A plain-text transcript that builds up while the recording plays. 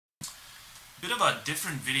Bit of a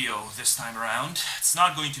different video this time around. It's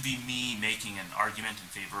not going to be me making an argument in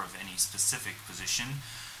favor of any specific position,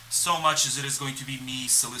 so much as it is going to be me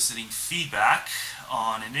soliciting feedback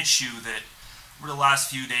on an issue that over the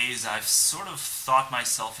last few days I've sort of thought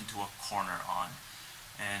myself into a corner on,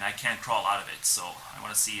 and I can't crawl out of it. So I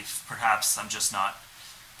want to see if perhaps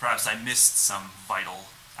perhaps I missed some vital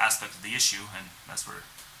aspect of the issue, and that's where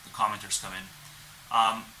the commenters come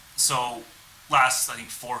in. So last, I think,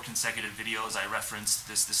 4 consecutive videos, I referenced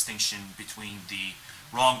this distinction between the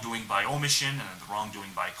wrongdoing by omission and the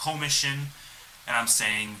wrongdoing by commission, and I'm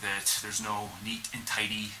saying that there's no neat and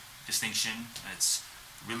tidy distinction. It's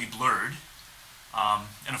really blurred,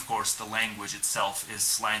 and of course the language itself is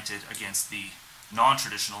slanted against the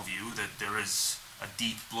non-traditional view that there is a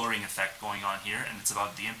deep blurring effect going on here, and it's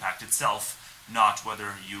about the impact itself, not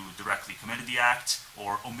whether you directly committed the act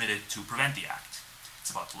or omitted to prevent the act.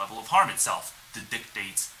 It's about the level of harm itself that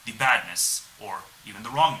dictates the badness or even the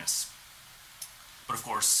wrongness. But of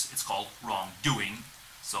course, it's called wrongdoing,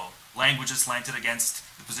 so language is slanted against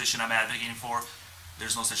the position I'm advocating for.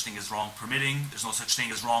 There's no such thing as wrong permitting, there's no such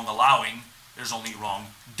thing as wrong allowing, there's only wrong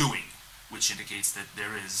doing, which indicates that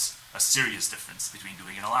there is a serious difference between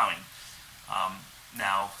doing and allowing.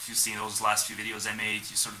 Now, if you've seen those last few videos I made,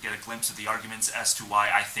 you sort of get a glimpse of the arguments as to why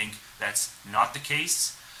I think that's not the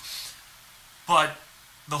case. But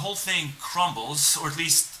the whole thing crumbles, or at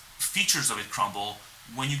least features of it crumble,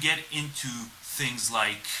 when you get into things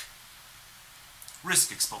like risk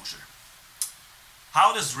exposure.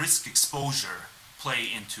 How does risk exposure play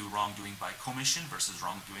into wrongdoing by commission versus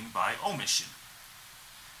wrongdoing by omission?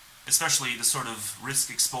 Especially the sort of risk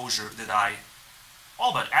exposure that I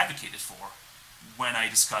all but advocated for when I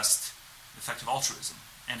discussed effective altruism,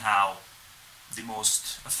 and how the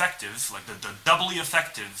most effective, like the doubly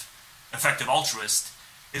effective altruist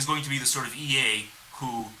is going to be the sort of EA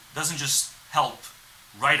who doesn't just help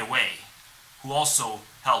right away, who also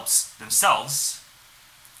helps themselves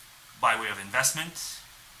by way of investment,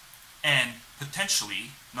 and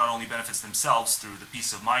potentially not only benefits themselves through the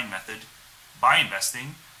peace of mind method by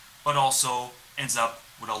investing, but also ends up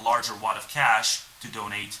with a larger wad of cash to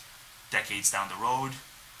donate decades down the road.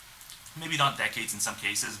 Maybe not decades in some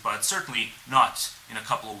cases, but certainly not in a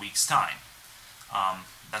couple of weeks' time.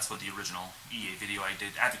 That's what the original EA video I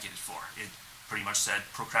did advocated for. It pretty much said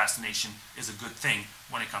procrastination is a good thing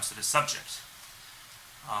when it comes to this subject.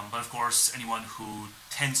 But of course, anyone who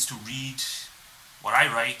tends to read what I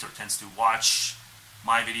write or tends to watch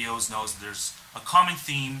my videos knows that there's a common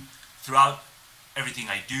theme throughout everything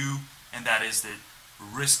I do, and that is that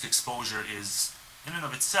risk exposure is, in and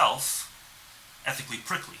of itself, ethically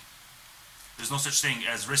prickly. There's no such thing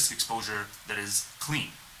as risk exposure that is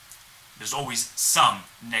clean. There's always some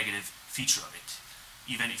negative feature of it.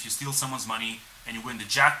 Even if you steal someone's money and you win the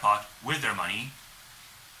jackpot with their money,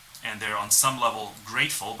 and they're on some level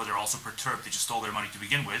grateful, but they're also perturbed that you stole their money to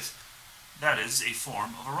begin with, that is a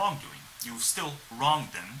form of a wrongdoing. You've still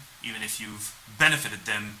wronged them, even if you've benefited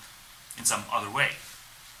them in some other way.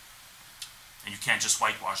 And you can't just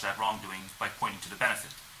whitewash that wrongdoing by pointing to the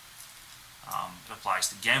benefit. It applies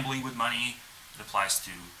to gambling with money, it applies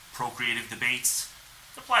to procreative debates,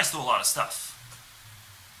 it applies to a lot of stuff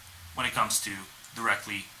when it comes to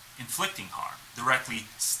directly inflicting harm, directly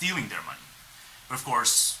stealing their money. But of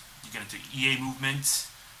course, you get into EA movement,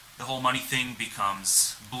 the whole money thing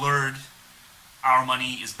becomes blurred. Our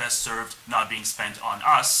money is best served not being spent on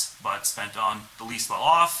us, but spent on the least well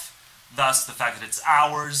off. Thus, the fact that it's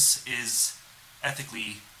ours is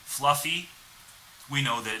ethically fluffy. We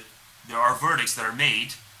know that there are verdicts that are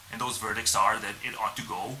made, and those verdicts are that it ought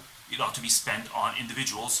to be spent on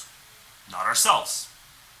individuals, not ourselves.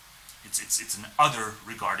 It's an other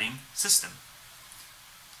regarding system.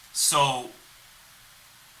 So,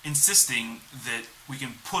 insisting that we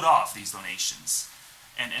can put off these donations,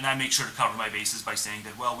 and I make sure to cover my bases by saying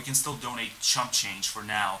that, well, we can still donate chump change for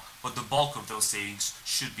now, but the bulk of those savings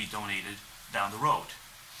should be donated down the road.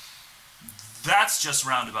 That's just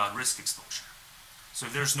roundabout risk exposure. So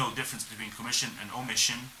if there's no difference between commission and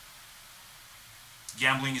omission,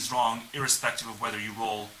 gambling is wrong irrespective of whether you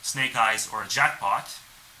roll snake eyes or a jackpot.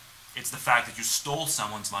 It's the fact that you stole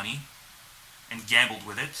someone's money and gambled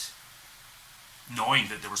with it, knowing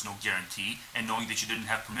that there was no guarantee and knowing that you didn't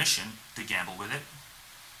have permission to gamble with it.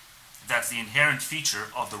 If that's the inherent feature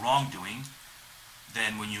of the wrongdoing,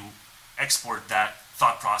 then when you export that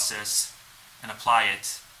thought process and apply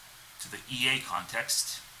it to the EA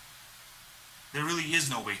context, there really is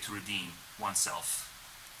no way to redeem oneself,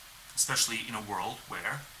 especially in a world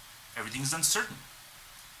where everything is uncertain.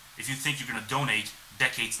 If you think you're going to donate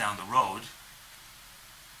decades down the road,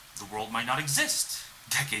 the world might not exist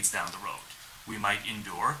decades down the road. We might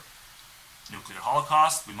endure nuclear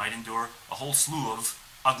holocaust. We might endure a whole slew of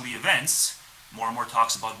ugly events. More and more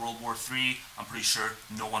talks about World War III. I'm pretty sure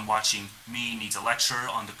no one watching me needs a lecture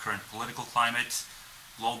on the current political climate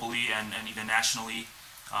globally and even nationally.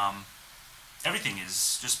 Everything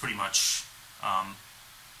is just pretty much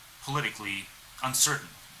politically uncertain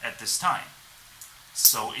at this time.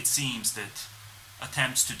 So it seems that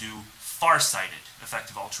attempts to do far-sighted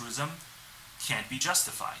effective altruism can't be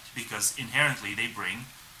justified because inherently they bring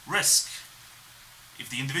risk. If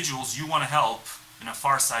the individuals you want to help in a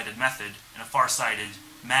far-sighted method, in a far-sighted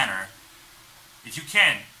manner, if you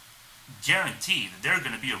can't guarantee that they're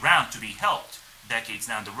going to be around to be helped decades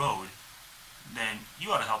down the road, then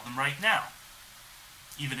you ought to help them right now,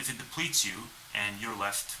 even if it depletes you and you're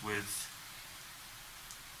left with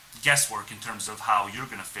guesswork in terms of how you're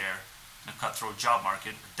going to fare in a cutthroat job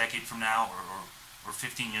market a decade from now or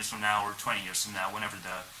 15 years from now or 20 years from now, whenever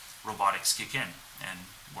the robotics kick in and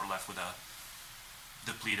we're left with a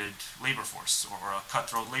depleted labor force or a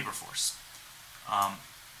cutthroat labor force.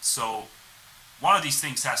 So one of these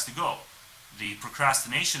things has to go. The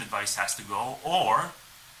procrastination advice has to go, or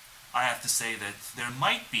I have to say that there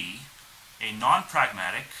might be a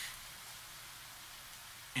non-pragmatic,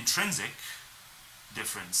 intrinsic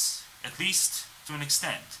difference, at least to an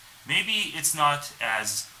extent. Maybe it's not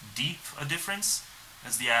as deep a difference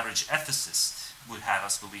as the average ethicist would have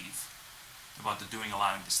us believe about the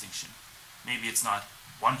doing-allowing distinction. Maybe it's not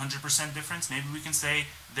 100% difference. Maybe we can say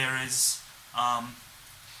there is,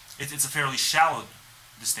 it's a fairly shallow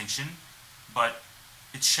distinction, but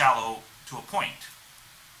it's shallow to a point.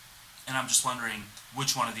 And I'm just wondering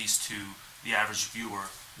which one of these two the average viewer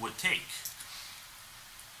would take.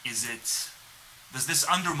 Does this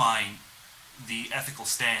undermine the ethical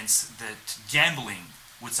stance that gambling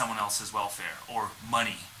with someone else's welfare or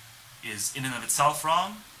money is in and of itself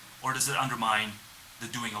wrong, or does it undermine the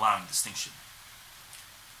doing-allowing distinction?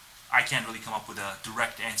 I can't really come up with a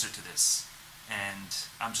direct answer to this, and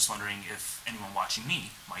I'm just wondering if anyone watching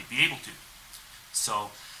me might be able to.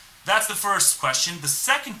 So that's the first question. The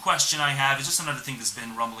second question I have is just another thing that's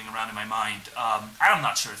been rumbling around in my mind. I'm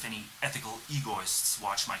not sure if any ethical egoists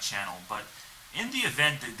watch my channel, but in the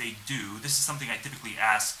event that they do, this is something I typically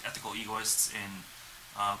ask ethical egoists in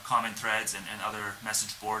comment threads and other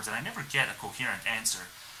message boards, and I never get a coherent answer.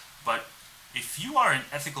 But if you are an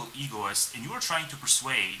ethical egoist and you are trying to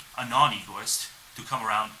persuade a non-egoist to come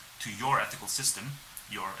around to your ethical system,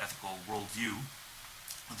 your ethical worldview,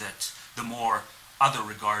 that the more other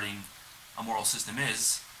regarding a moral system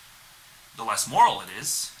is, the less moral it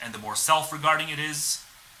is, and the more self-regarding it is,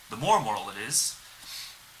 the more moral it is,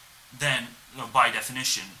 then, by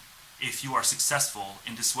definition, if you are successful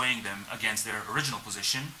in dissuading them against their original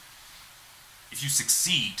position, if you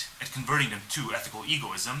succeed at converting them to ethical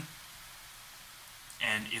egoism,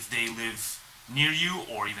 and if they live near you,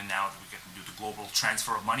 or even now that we can do the global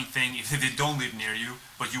transfer of money thing, if they don't live near you,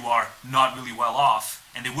 but you are not really well off,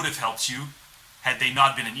 and they would have helped you had they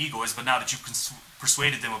not been an egoist, but now that you've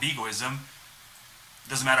persuaded them of egoism, it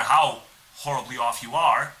doesn't matter how horribly off you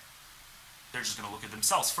are, they're just going to look at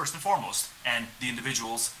themselves first and foremost, and the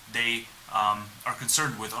individuals they are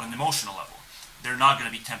concerned with on an emotional level. They're not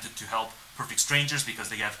going to be tempted to help perfect strangers because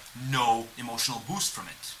they have no emotional boost from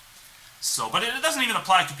it. So, but it doesn't even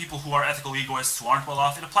apply to people who are ethical egoists who aren't well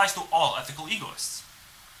off. It applies to all ethical egoists.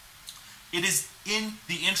 It is in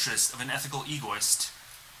the interest of an ethical egoist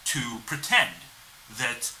to pretend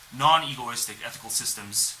that non-egoistic ethical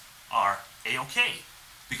systems are a-okay.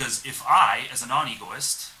 Because if I, as a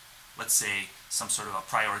non-egoist, let's say some sort of a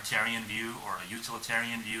prioritarian view or a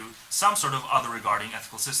utilitarian view, some sort of other regarding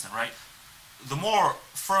ethical system, right? The more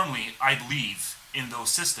firmly I believe in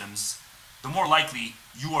those systems, the more likely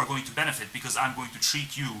you are going to benefit because I'm going to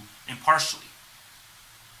treat you impartially.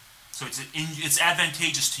 So it's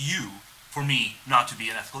advantageous to you for me not to be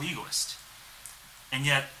an ethical egoist. And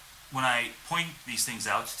yet, when I point these things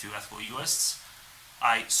out to ethical egoists,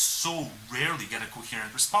 I so rarely get a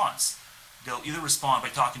coherent response. They'll either respond by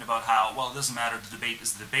talking about how, well, it doesn't matter, the debate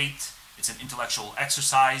is the debate, it's an intellectual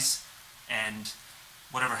exercise, and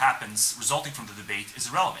whatever happens resulting from the debate is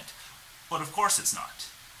irrelevant. But of course it's not.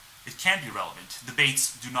 It can be relevant.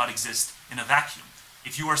 Debates do not exist in a vacuum.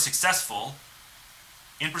 If you are successful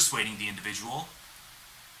in persuading the individual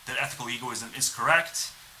that ethical egoism is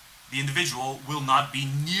correct, the individual will not be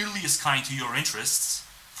nearly as kind to your interests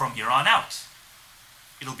from here on out.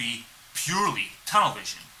 It'll be purely tunnel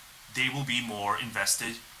vision. They will be more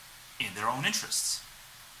invested in their own interests,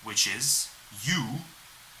 which is you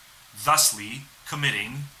thusly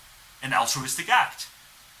committing an altruistic act.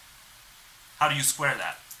 How do you square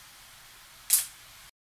that?